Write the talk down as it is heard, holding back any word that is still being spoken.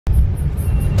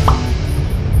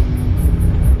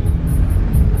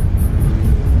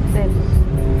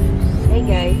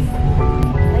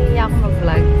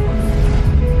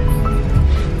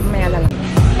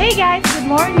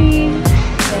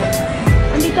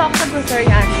ako sa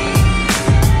groceryan.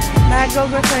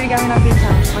 Nag-grocery kami ng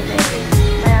pinsan. Kasi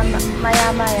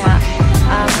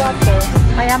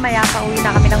maya-maya pauwi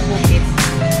na kami ng bukid.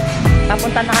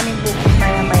 Papunta na kami bukid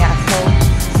maya-maya. So,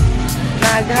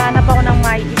 naghahanap ako ng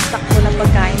may stock ko ng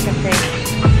pagkain kasi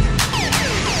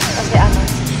ano,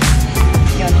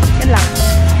 yun lang.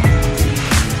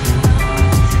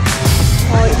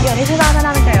 So, yun, isasama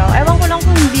namin kayo. Ewan ko lang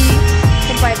kung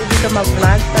pwede dito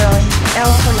mag-vlog, pero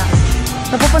ewan ko lang.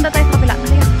 So, pupunta tayo sa kapila.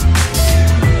 Halika.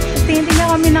 Tingin-tingnan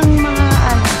kami ng mga,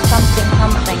 something.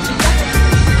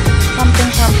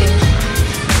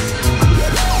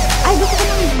 Ay, gusto ko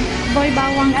ng boy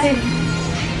bawang kasi.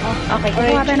 Okay,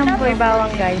 kukuha tayo ng boy bawang,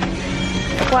 guys.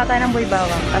 Kukuha tayo ng boy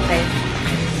bawang. Okay.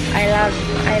 I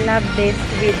love this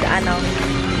with,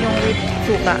 yung with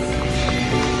suka.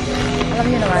 Alam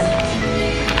niyo naman.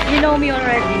 You know me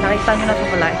already. Nakita niyo na ito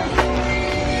pala.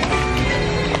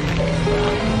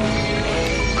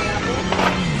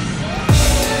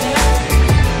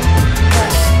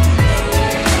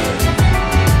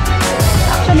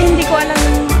 Actually, hindi ko alam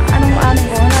yung anong ko.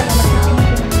 Wala lang.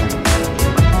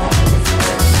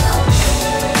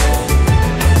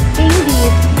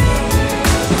 Candies.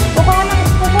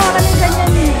 Kukuha ka ng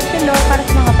ganyan silo para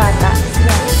sa mga bata.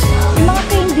 Yung mga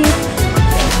candies.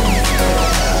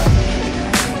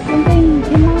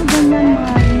 Yung mga ganyan,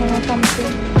 mga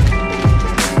something.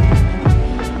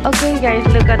 Okay guys,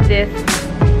 look at this.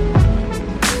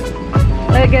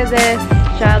 Look at this.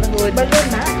 Childhood. Balon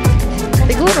na?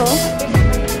 Siguro.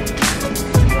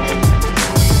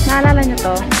 Naalala nyo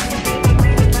to?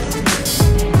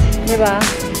 Diba?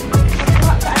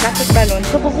 Plastic balloon.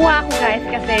 So, kukuha ako guys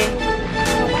kasi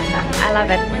I love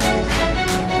it.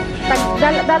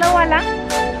 Dalawa lang?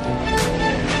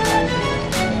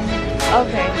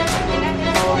 Okay.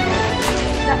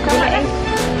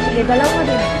 Sige, dalawa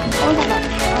din. Oo, baka.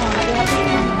 Hati-hati.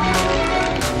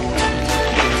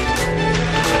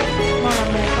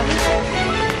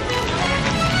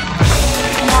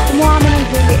 Kumuha kami ng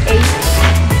jelly 8.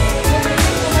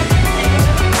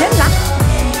 Yan lang.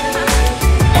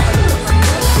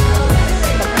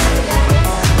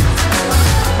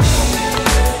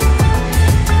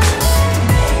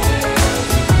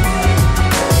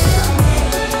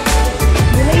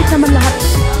 Jelly 8 naman lahat.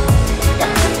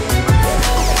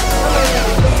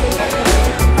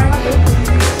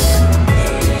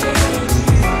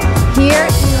 Here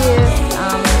is,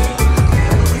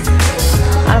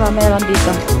 meron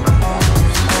dito.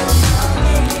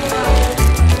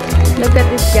 Look at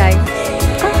this guy.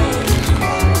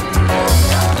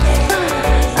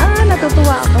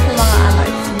 Natutuwa ako sa mga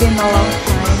It's been a long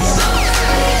time.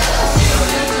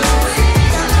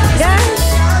 Guys,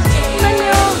 tignan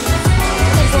nyo.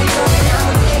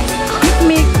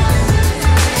 Mikmik.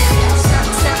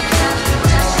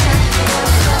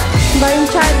 Ba yung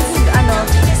childhood,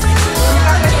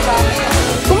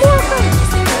 kumuha ka.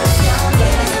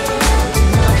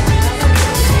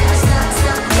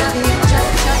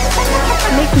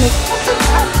 Mikmik.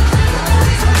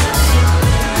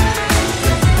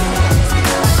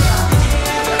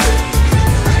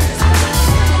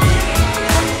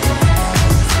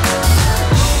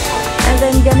 And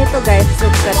then ganito guys,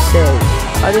 look at this.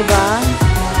 O diba?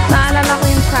 Naalala ko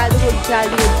yung childhood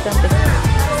something.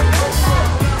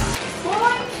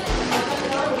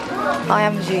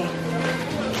 OMG.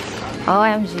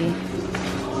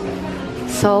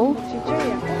 So?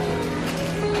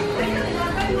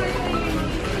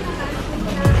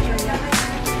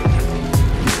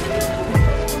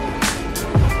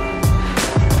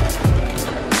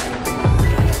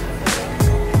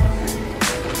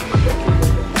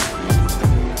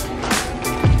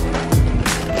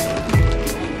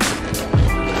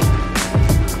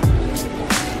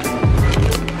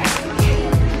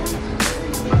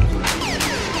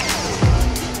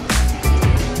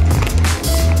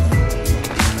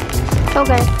 So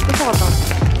guys, gusto ko to.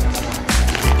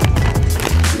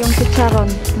 Yung chicharon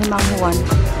ni Mang Juan.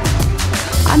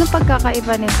 Ano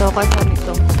pagkakaiba nito kaysa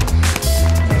nito?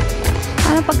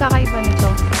 Ano pagkakaiba nito?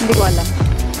 Hindi ko alam.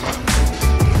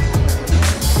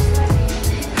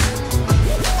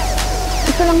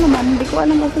 Ito lang naman, hindi ko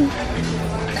alam kasi.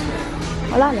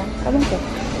 Wala lang, kalang ko.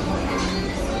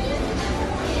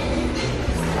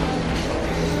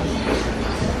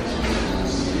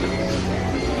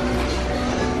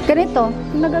 Ganito?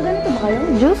 Nagaganito ba kayo?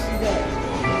 Juice?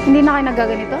 Hindi na kayo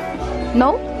nagaganito?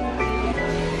 No?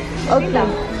 Okay.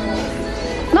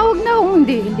 No, huwag na kung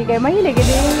hindi. Hindi kayo mahilig.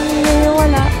 Hindi,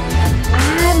 wala.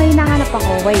 May hinahanap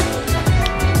ako. Wait.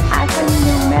 Asan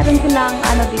yung, meron silang,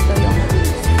 dito yung,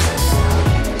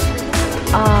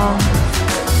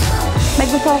 may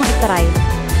gusto akong itry.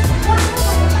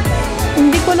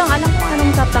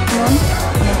 Anong tatak nun?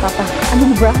 Anong tatak?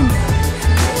 Anong brand?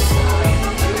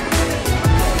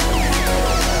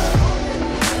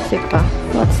 Sipa.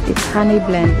 What's this? Honey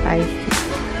blend ice tea.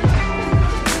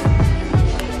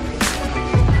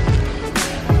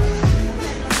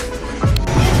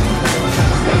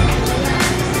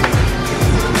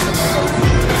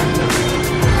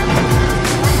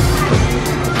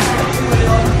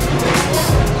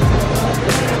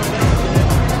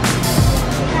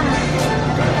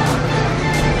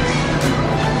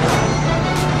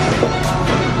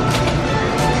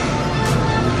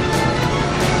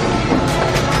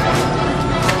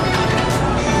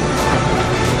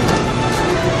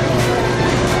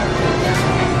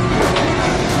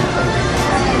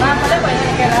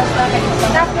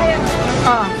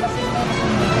 Oh.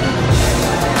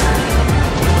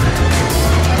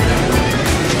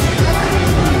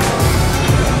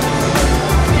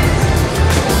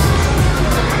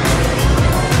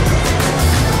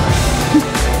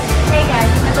 Hey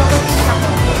guys, nagkukusin ako.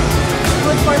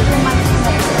 Good for 2 months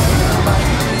na.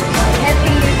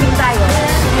 Healthy living tayo.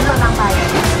 Dito lang tayo.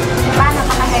 Paano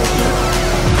paka-healthy?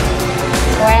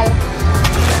 Well,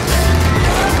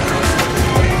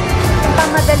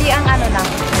 pang-madali ang ano lang.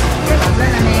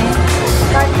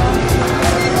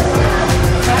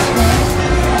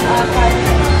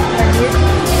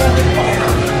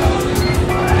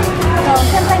 So,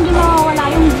 siyempre hindi mawawala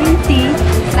yung green tea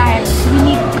dahil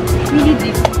we need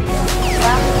it.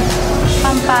 Diba?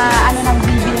 Pampa, ano ng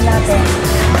bibil natin.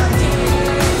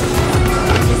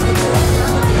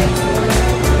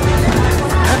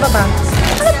 Ano ba ba?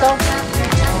 Ano to?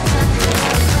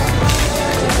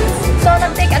 So,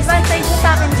 nag-take advantage siya sa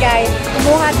akin, guys.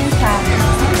 Kumuha din siya.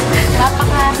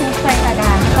 Napaka-husay talaga.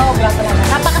 Sobra talaga.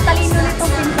 Napakatalino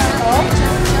nitong pinsan ko.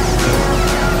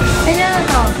 Ganyan na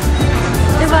to.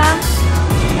 Diba?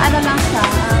 Ano lang siya.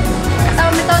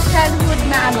 Tawag nito childhood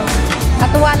na ano.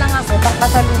 Natuwa lang ako.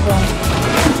 Pagpasalubong.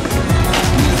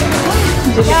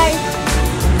 Guys,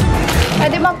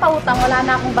 pwede bang pautang? Wala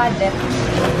na akong budget.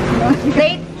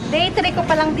 Day 3 ko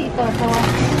pa lang dito. So,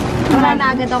 wala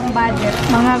na agad akong budget.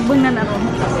 Mga agbon na naroon.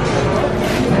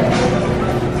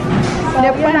 So,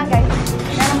 yun lang guys.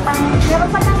 Meron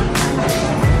pa lang.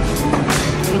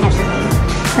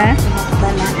 Ha?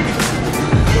 Bana.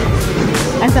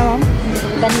 Asa mo?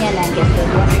 Banya lang. Gusto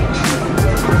mo.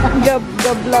 Gab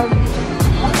vlog.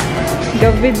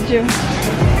 Gab video.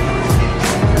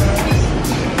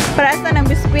 Para sa ng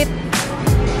biskwit.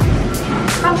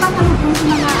 Pampasalubong sa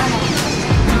mga ano.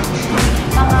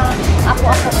 Mga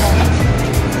ako-ako ko.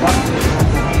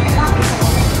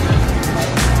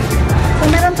 So,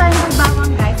 meron tayong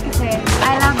magbawang guys kasi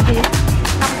I love this.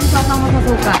 Tapos isok lang mo sa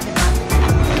suka.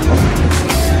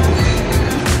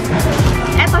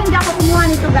 Eto, hindi ako kumuha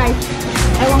nito guys.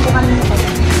 Ewan ko kanina ko.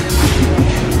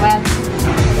 Well,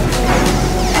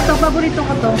 eto, paborito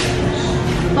ko to.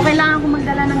 So, kailangan ko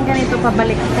magdala ng ganito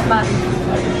pabalik sa Paris.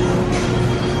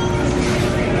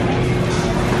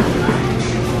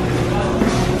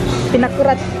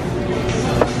 Pinakurat.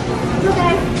 So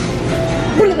guys,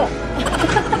 Huli ko!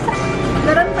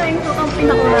 Meron tayong sukang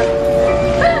pinakurat.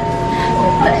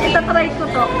 Itatry ko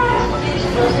to.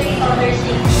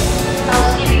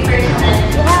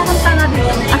 Mukha akong tanga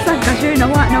dito. Asag ka, sure,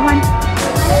 nawa naman.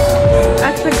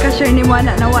 Asag ka, sure, ni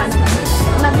Mana, nawa naman.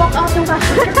 nag-walk out yung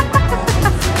cashier.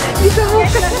 Dito mo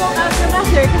ka. Nag-walk out yung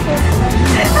cashier kasi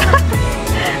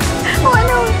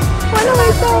Wala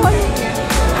may tao.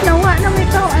 Nawa na may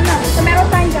tao, anak. so, meron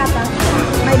tayong gatas.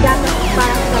 May gatas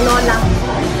para sa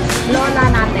lola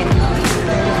natin.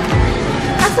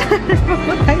 Asa?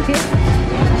 Puputangin.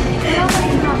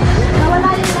 Nawala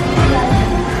yung cashier.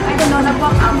 I don't know,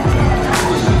 nag-walk out.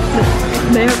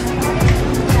 Dayo.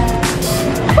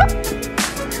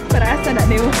 Para asa na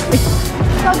niyo.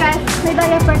 So guys, may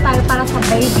diaper tayo para sa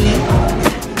baby.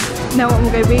 Nawa mo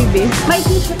kay baby. May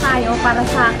tissue tayo para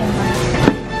sa akin.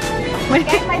 May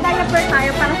Guys, may diaper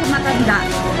tayo para sa matanda.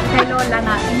 Kay lola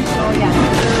natin. So yan.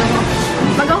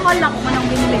 Mag-haul ako kung anong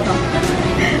binili ko.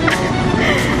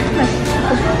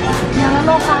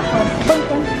 Nangaloka ako.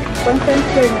 content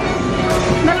girl.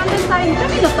 Meron din tayo.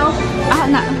 Kanino to? Ah,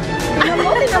 na.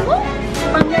 Tingnan mo.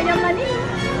 Pangyayamanin.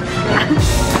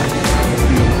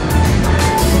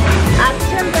 At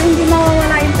syempre, hindi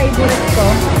mawawala yung favorite ko.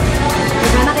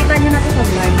 Diba, nakita nyo na ito sa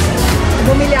vlog.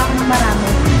 Bumili ako ng marami.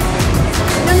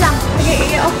 Yun lang. Sige,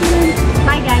 i-off mo yun.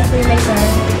 Bye guys, see you later.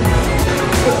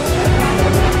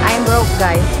 I'm broke,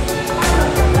 guys.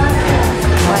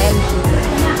 OMG.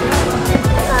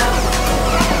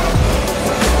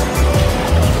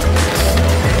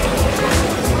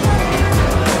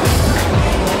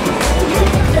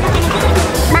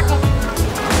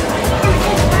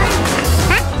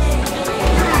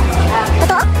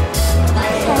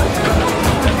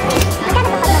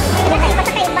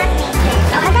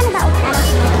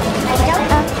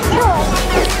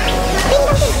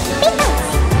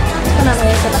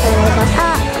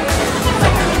 Ah!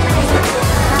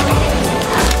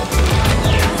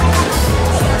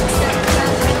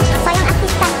 So, yung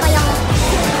assistant ko yung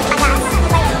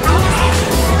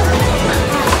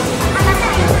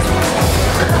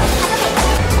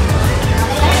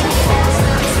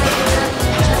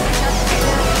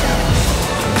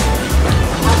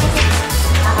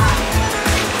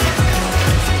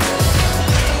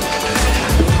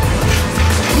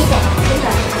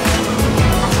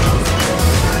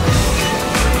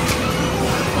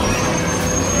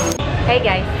Hey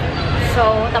guys, so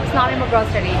tapos na kami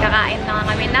mag-grocery, kakain na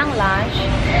kami ng lunch,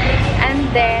 and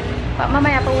then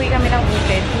mamaya pauwi kami ng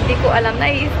bukid. Hindi ko alam,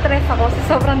 nai-stress ako sa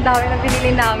sobrang dami na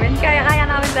binili namin, kaya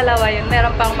namin dalawa yun,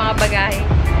 meron pang mga bagahe.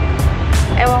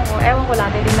 Ewan ko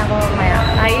lang, titignan ko mamaya.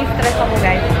 Nai-stress ako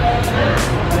guys.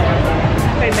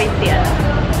 Privacy yan.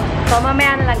 So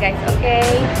mamaya na lang guys,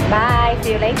 okay? Bye!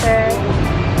 See you later!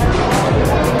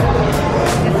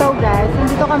 So guys,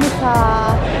 nandito kami sa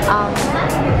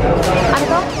ano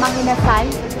to? Manginasal?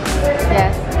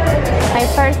 Yes. My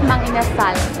first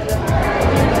manginasal.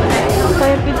 So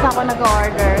yung pizza ko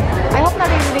nag-order. I hope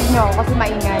naririnig nyo kasi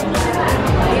maingay.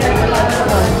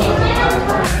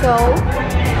 So,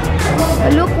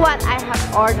 look what I have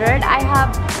ordered. I have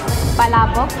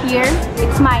palabok here.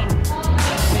 It's mine.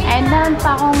 And meron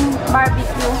pa akong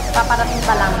barbecue, paparating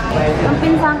pa lang. Yung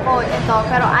pinsan ko, ito,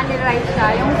 pero only rice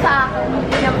siya. Yung sa akin,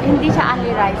 hindi siya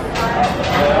only rice.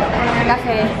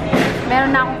 Kasi,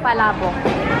 meron na akong palabok.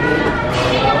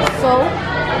 So,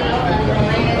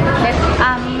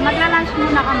 magla-lunch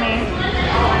muna kami.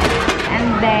 And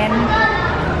then,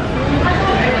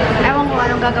 ewan ko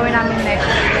anong gagawin namin next.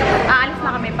 Aalis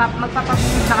na kami,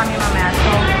 magpapapusin na kami mamaya.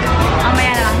 So,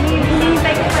 mamaya na lang.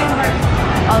 Hinihintay ko pa yung barbecue.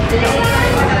 Okay.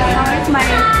 Here's my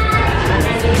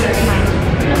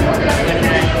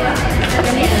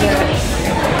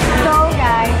So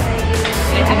guys,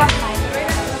 I got mine.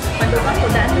 Paduka ko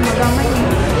daan magamay.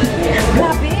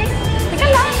 Grabe. Teka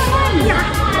lang naman.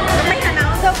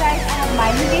 So guys, I have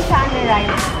mine. Hindi siya only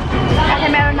rice. Kasi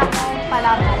meron akong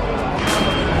palabok.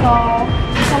 So,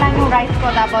 isa lang yung rice ko.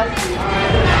 Tapos,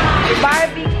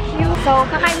 barbecue. So,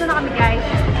 kakain muna kami guys.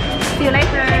 See you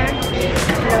later.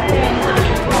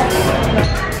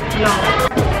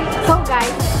 So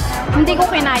guys, hindi ko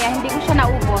kinaya, hindi ko siya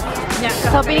naubos.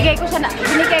 So binigay ko siya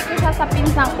sa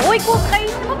pinsan ko. Uy,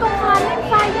 kainin mo tong kanin,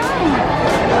 sayang.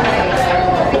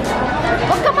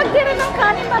 Huwag ka magdiri ng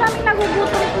kanin, maraming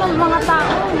nagugutom ng mga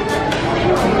tao.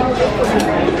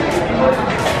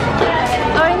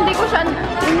 So hindi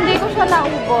ko siya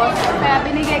naubos, kaya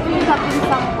binigay ko siya sa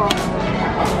pinsan ko.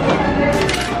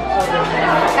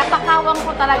 Katakawang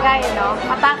ko talaga eh, no?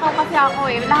 Matakaw kasi ako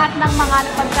eh. Lahat ng mga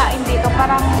pagkain dito,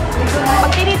 parang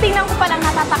pag tinitingnan ko palang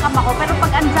natatakam ako, pero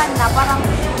pag andyan na, parang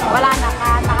wala na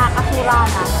ka, nakakasura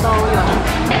na. So, yun.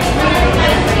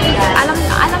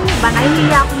 Alam niyo ba,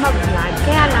 nahihiya ako mag-vlog.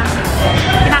 Kaya lang,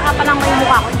 kinakapalang mo yung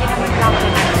mukha ko, hindi naman vlog ko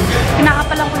na.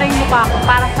 Kinakapalang ko na yung mukha ko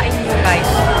para sa inyo guys.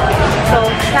 So,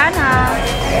 sana,